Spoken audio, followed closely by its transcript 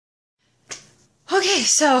Okay,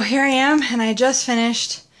 so here I am, and I just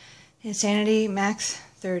finished Insanity Max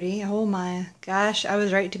 30. Oh my gosh, I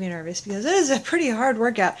was right to be nervous because it is a pretty hard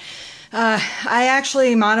workout. I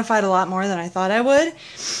actually modified a lot more than I thought I would.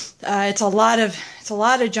 It's a lot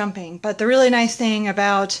of jumping, but the really nice thing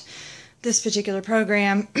about this particular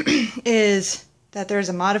program is that there's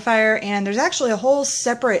a modifier, and there's actually a whole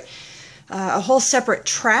separate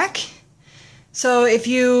track. So if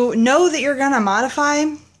you know that you're gonna modify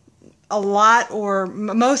a lot or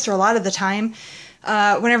most or a lot of the time,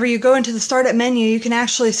 whenever you go into the startup menu, you can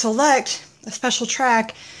actually select a special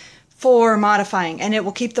track for modifying, and it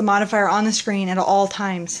will keep the modifier on the screen at all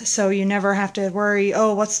times. So you never have to worry,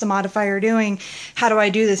 oh, what's the modifier doing? How do I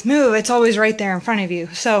do this move? It's always right there in front of you.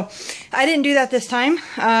 So I didn't do that this time.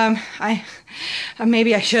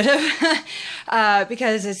 Maybe I should have,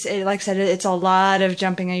 because like I said, it's a lot of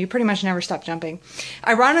jumping, and you pretty much never stop jumping.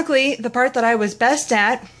 Ironically, the part that I was best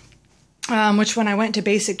at, which when I went to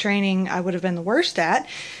basic training I would have been the worst at,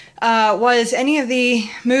 was any of the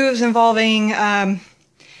moves involving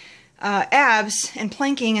abs and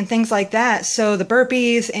planking and things like that. So the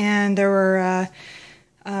burpees, and there were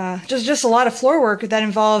just a lot of floor work that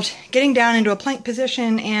involved getting down into a plank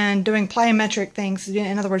position and doing plyometric things.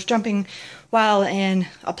 In other words, jumping while in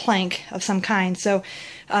a plank of some kind. So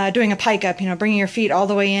doing a pike up, bringing your feet all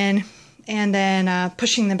the way in, and then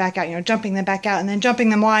pushing them back out, jumping them back out, and then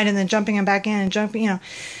jumping them wide, and then jumping them back in, and jumping,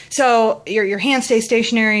 So your hands stay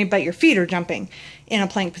stationary, but your feet are jumping in a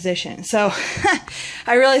plank position. So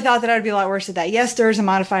I really thought that I would be a lot worse at that. Yes, there's a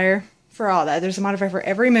modifier for all that. There's a modifier for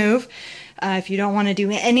every move. If you don't want to do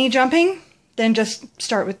any jumping, then just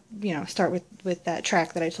start with, with that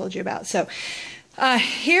track that I told you about. So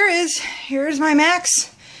here's my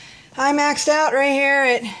max. I maxed out right here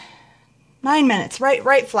at 9 minutes,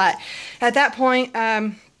 right flat. At that point,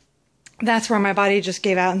 that's where my body just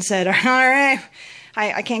gave out and said, all right,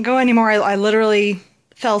 I can't go anymore. I literally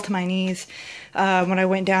fell to my knees when I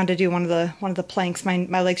went down to do one of the planks.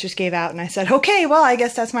 My legs just gave out, and I said, okay, well, I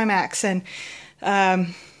guess that's my max, and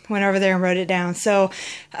went over there and wrote it down. So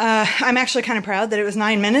I'm actually kind of proud that it was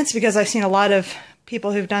 9 minutes, because I've seen a lot of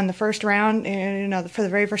people who've done the first round, for the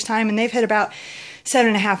very first time, and they've hit about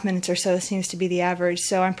 7.5 minutes or so seems to be the average.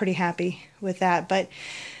 So I'm pretty happy with that. But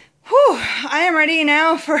whew, I am ready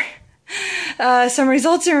now for some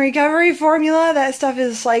results in recovery formula. That stuff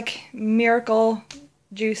is like miracle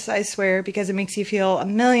juice, I swear, because it makes you feel a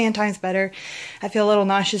million times better. I feel a little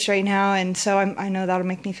nauseous right now, and so I know that'll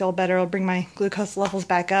make me feel better. It'll bring my glucose levels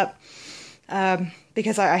back up,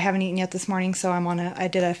 because I haven't eaten yet this morning, so I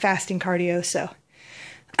did a fasting cardio. So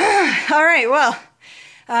all right, well,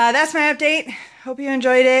 that's my update. Hope you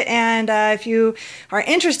enjoyed it, and if you are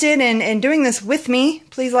interested in doing this with me,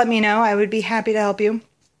 please let me know. I would be happy to help you.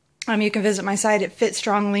 You can visit my site at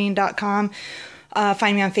fitstronglean.com.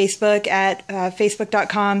 Find me on Facebook at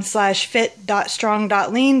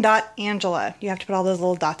facebook.com/fit.strong.lean.angela. You have to put all those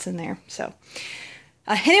little dots in there. So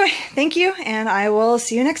anyway, thank you, and I will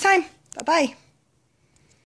see you next time. Bye-bye.